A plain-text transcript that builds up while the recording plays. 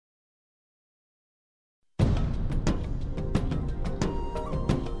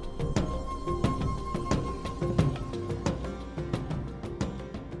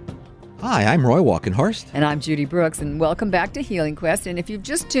Hi, I'm Roy Walkenhorst. And I'm Judy Brooks, and welcome back to Healing Quest. And if you've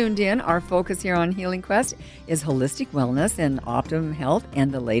just tuned in, our focus here on Healing Quest is holistic wellness and optimum health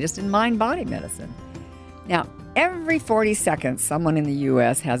and the latest in mind-body medicine. Now, every 40 seconds, someone in the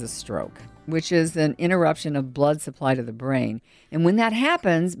U.S. has a stroke, which is an interruption of blood supply to the brain. And when that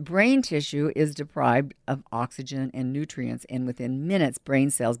happens, brain tissue is deprived of oxygen and nutrients, and within minutes, brain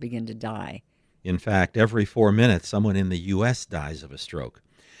cells begin to die. In fact, every 4 minutes, someone in the U.S. dies of a stroke.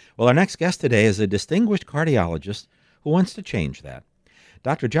 Well, our next guest today is a distinguished cardiologist who wants to change that.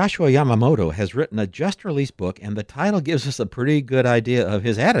 Dr. Joshua Yamamoto has written a just-released book, and the title gives us a pretty good idea of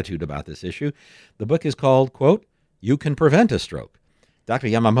his attitude about this issue. The book is called, quote, You Can Prevent a Stroke. Dr.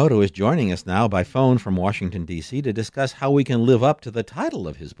 Yamamoto is joining us now by phone from Washington, D.C. to discuss how we can live up to the title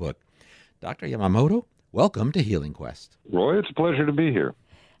of his book. Dr. Yamamoto, welcome to Healing Quest. Roy, it's a pleasure to be here.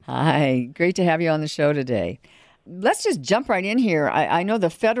 Hi, great to have you on the show today. Let's just jump right in here. I know the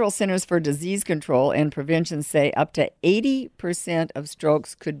Federal Centers for Disease Control and Prevention say up to 80% of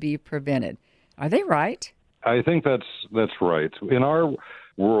strokes could be prevented. Are they right? I think that's right. In our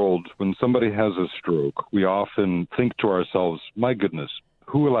world, when somebody has a stroke, we often think to ourselves, my goodness,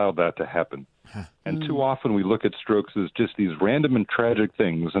 who allowed that to happen? And too often we look at strokes as just these random and tragic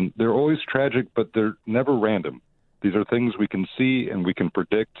things, and they're always tragic, but they're never random. These are things we can see and we can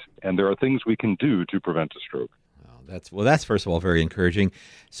predict, and there are things we can do to prevent a stroke. That's first of all very encouraging.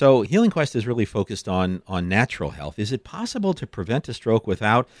 So Healing Quest is really focused on natural health. Is it possible to prevent a stroke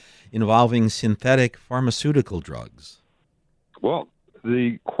without involving synthetic pharmaceutical drugs? Well,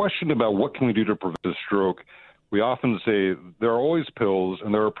 the question about what can we do to prevent a stroke, we often say there are always pills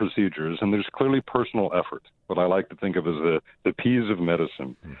and there are procedures, and there's clearly personal effort, what I like to think of as the P's of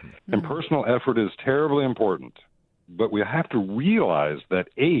medicine. Mm-hmm. And personal effort is terribly important, but we have to realize that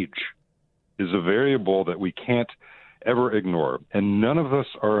age is a variable that we can't ever ignore. And none of us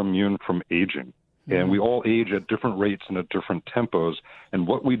are immune from aging. And we all age at different rates and at different tempos. And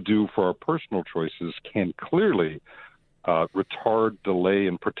what we do for our personal choices can clearly retard, delay,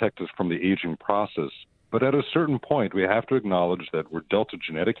 and protect us from the aging process. But at a certain point, we have to acknowledge that we're dealt a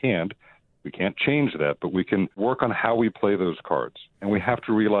genetic hand. We can't change that, but we can work on how we play those cards. And we have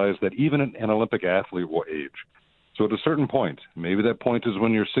to realize that even an Olympic athlete will age. So at a certain point, maybe that point is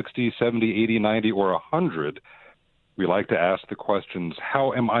when you're 60, 70, 80, 90, or 100, we like to ask the questions,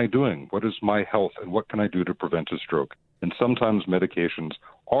 how am I doing? What is my health? And what can I do to prevent a stroke? And sometimes medications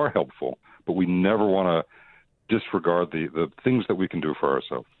are helpful, but we never want to disregard the things that we can do for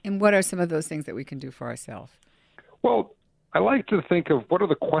ourselves. And what are some of those things that we can do for ourselves? Well, I like to think of what are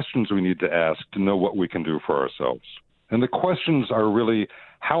the questions we need to ask to know what we can do for ourselves. And the questions are really,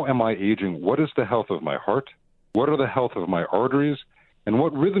 how am I aging? What is the health of my heart? What are the health of my arteries? And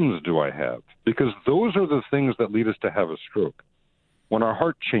what rhythms do I have? Because those are the things that lead us to have a stroke. When our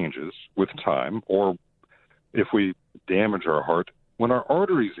heart changes with time, or if we damage our heart, when our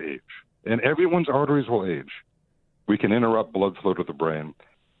arteries age, and everyone's arteries will age, we can interrupt blood flow to the brain.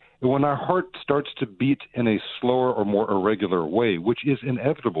 And when our heart starts to beat in a slower or more irregular way, which is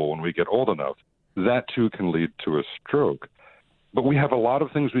inevitable when we get old enough, that too can lead to a stroke. But we have a lot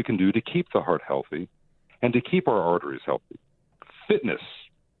of things we can do to keep the heart healthy and to keep our arteries healthy. Fitness,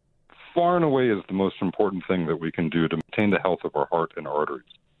 far and away, is the most important thing that we can do to maintain the health of our heart and arteries.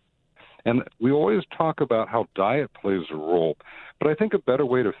 And we always talk about how diet plays a role, but I think a better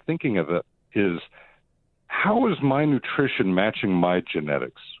way of thinking of it is, how is my nutrition matching my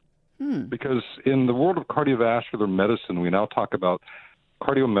genetics? Because in the world of cardiovascular medicine, we now talk about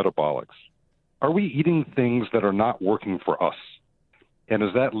cardiometabolics. Are we eating things that are not working for us? And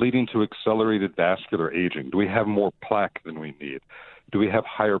is that leading to accelerated vascular aging? Do we have more plaque than we need? Do we have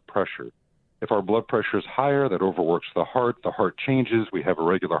higher pressure? If our blood pressure is higher, that overworks the heart changes, we have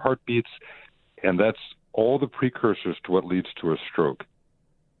irregular heartbeats, and that's all the precursors to what leads to a stroke.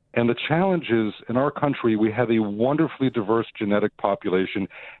 And the challenge is, in our country, we have a wonderfully diverse genetic population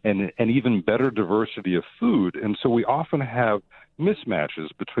and an even better diversity of food, and so we often have mismatches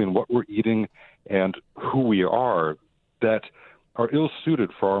between what we're eating and who we are that are ill-suited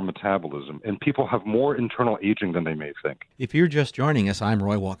for our metabolism, and people have more internal aging than they may think. If you're just joining us, I'm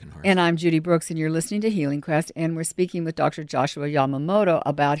Roy Walkenhorst. And I'm Judy Brooks, and you're listening to Healing Quest, and we're speaking with Dr. Joshua Yamamoto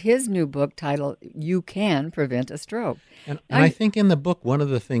about his new book titled, You Can Prevent a Stroke. And I think in the book, one of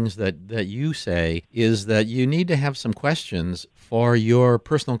the things that you say is that you need to have some questions for your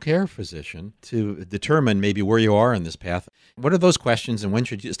personal care physician to determine maybe where you are in this path. What are those questions, and when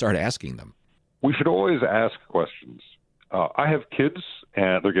should you start asking them? We should always ask questions. I have kids,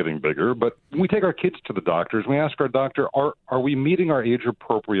 and they're getting bigger, but when we take our kids to the doctors, we ask our doctor, are we meeting our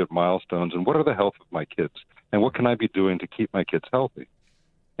age-appropriate milestones, and what are the health of my kids, and what can I be doing to keep my kids healthy?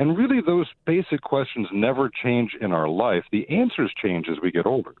 And really, those basic questions never change in our life. The answers change as we get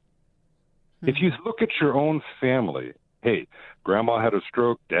older. If you look at your own family, hey, grandma had a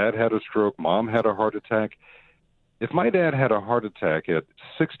stroke, dad had a stroke, mom had a heart attack. If my dad had a heart attack at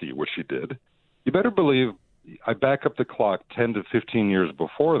 60, which he did, you better believe I back up the clock 10 to 15 years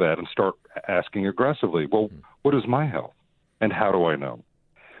before that and start asking aggressively, well, what is my health and how do I know?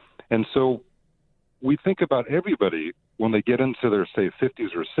 And so we think about everybody when they get into their, say,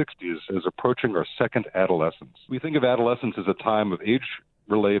 50s or 60s as approaching our second adolescence. We think of adolescence as a time of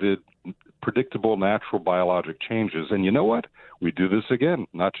age-related, predictable, natural biologic changes. And you know what? We do this again,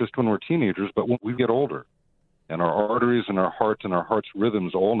 not just when we're teenagers, but when we get older. And our arteries and our hearts and our heart's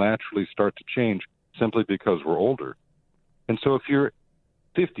rhythms all naturally start to change simply because we're older. And so if you're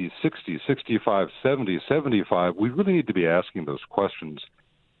 50, 60, 65, 70, 75, we really need to be asking those questions.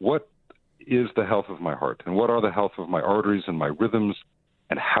 What is the health of my heart? And what are the health of my arteries and my rhythms?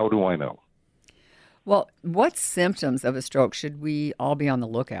 And how do I know? Well, what symptoms of a stroke should we all be on the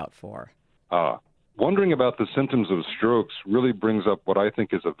lookout for? Wondering about the symptoms of strokes really brings up what I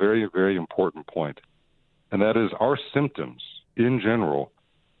think is a very, very important point. And that is our symptoms, in general,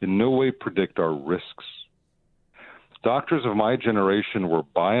 in no way predict our risks. Doctors of my generation were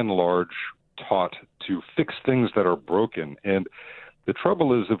by and large taught to fix things that are broken. And the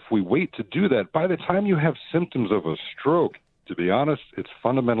trouble is, if we wait to do that, by the time you have symptoms of a stroke, to be honest, it's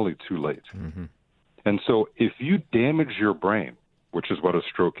fundamentally too late. Mm-hmm. And so if you damage your brain, which is what a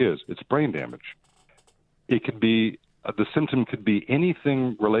stroke is, it's brain damage. It could be, the symptom could be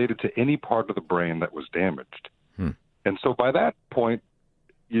anything related to any part of the brain that was damaged. And so by that point,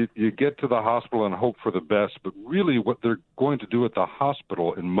 you get to the hospital and hope for the best, but really what they're going to do at the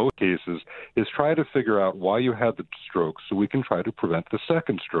hospital in most cases is try to figure out why you had the stroke so we can try to prevent the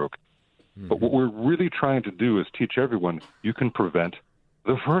second stroke. Mm-hmm. But what we're really trying to do is teach everyone you can prevent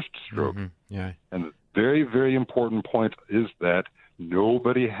the first stroke. Mm-hmm. Yeah. And the very, very important point is that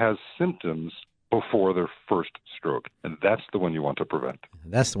nobody has symptoms before their first stroke, and that's the one you want to prevent.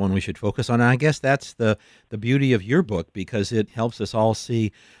 That's the one we should focus on. And I guess that's the beauty of your book, because it helps us all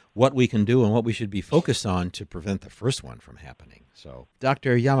see what we can do and what we should be focused on to prevent the first one from happening. So,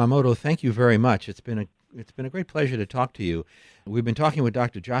 Dr. Yamamoto, thank you very much. It's been a great pleasure to talk to you. We've been talking with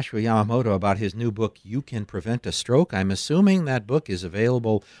Dr. Joshua Yamamoto about his new book, You Can Prevent a Stroke. I'm assuming that book is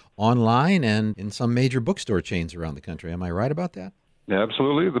available online and in some major bookstore chains around the country. Am I right about that? Yeah,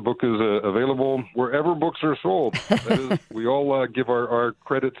 absolutely. The book is available wherever books are sold. That is, we all give our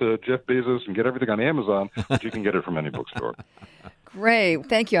credit to Jeff Bezos and get everything on Amazon, but you can get it from any bookstore. Great.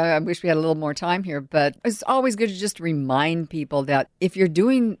 Thank you. I wish we had a little more time here, but it's always good to just remind people that if you're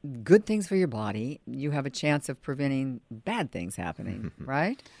doing good things for your body, you have a chance of preventing bad things happening,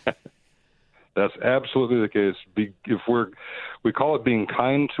 right? That's absolutely the case. We call it being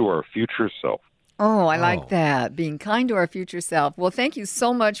kind to our future self. Oh, I like that. Being kind to our future self. Well, thank you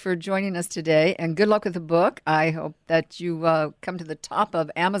so much for joining us today, and good luck with the book. I hope that you come to the top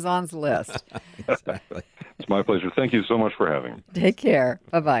of Amazon's list. Exactly. It's my pleasure. Thank you so much for having me. Take care.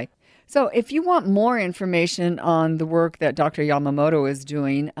 Bye-bye. So if you want more information on the work that Dr. Yamamoto is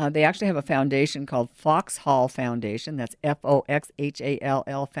doing, they actually have a foundation called Foxhall Foundation. That's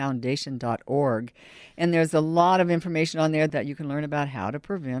FOXHALL Foundation.org. And there's a lot of information on there that you can learn about how to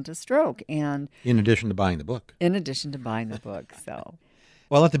prevent a stroke. And in addition to buying the book. So.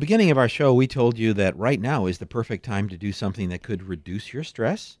 Well, at the beginning of our show, we told you that right now is the perfect time to do something that could reduce your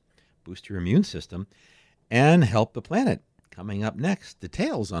stress, boost your immune system, and help the planet. Coming up next,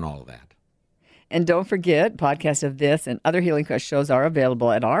 details on all of that. And don't forget, podcasts of this and other Healing Quest shows are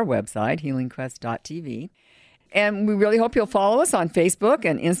available at our website, healingquest.tv. And we really hope you'll follow us on Facebook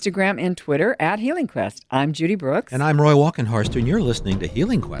and Instagram and Twitter at Healing Quest. I'm Judy Brooks. And I'm Roy Walkenhorst, and you're listening to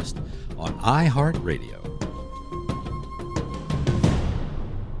Healing Quest on iHeartRadio.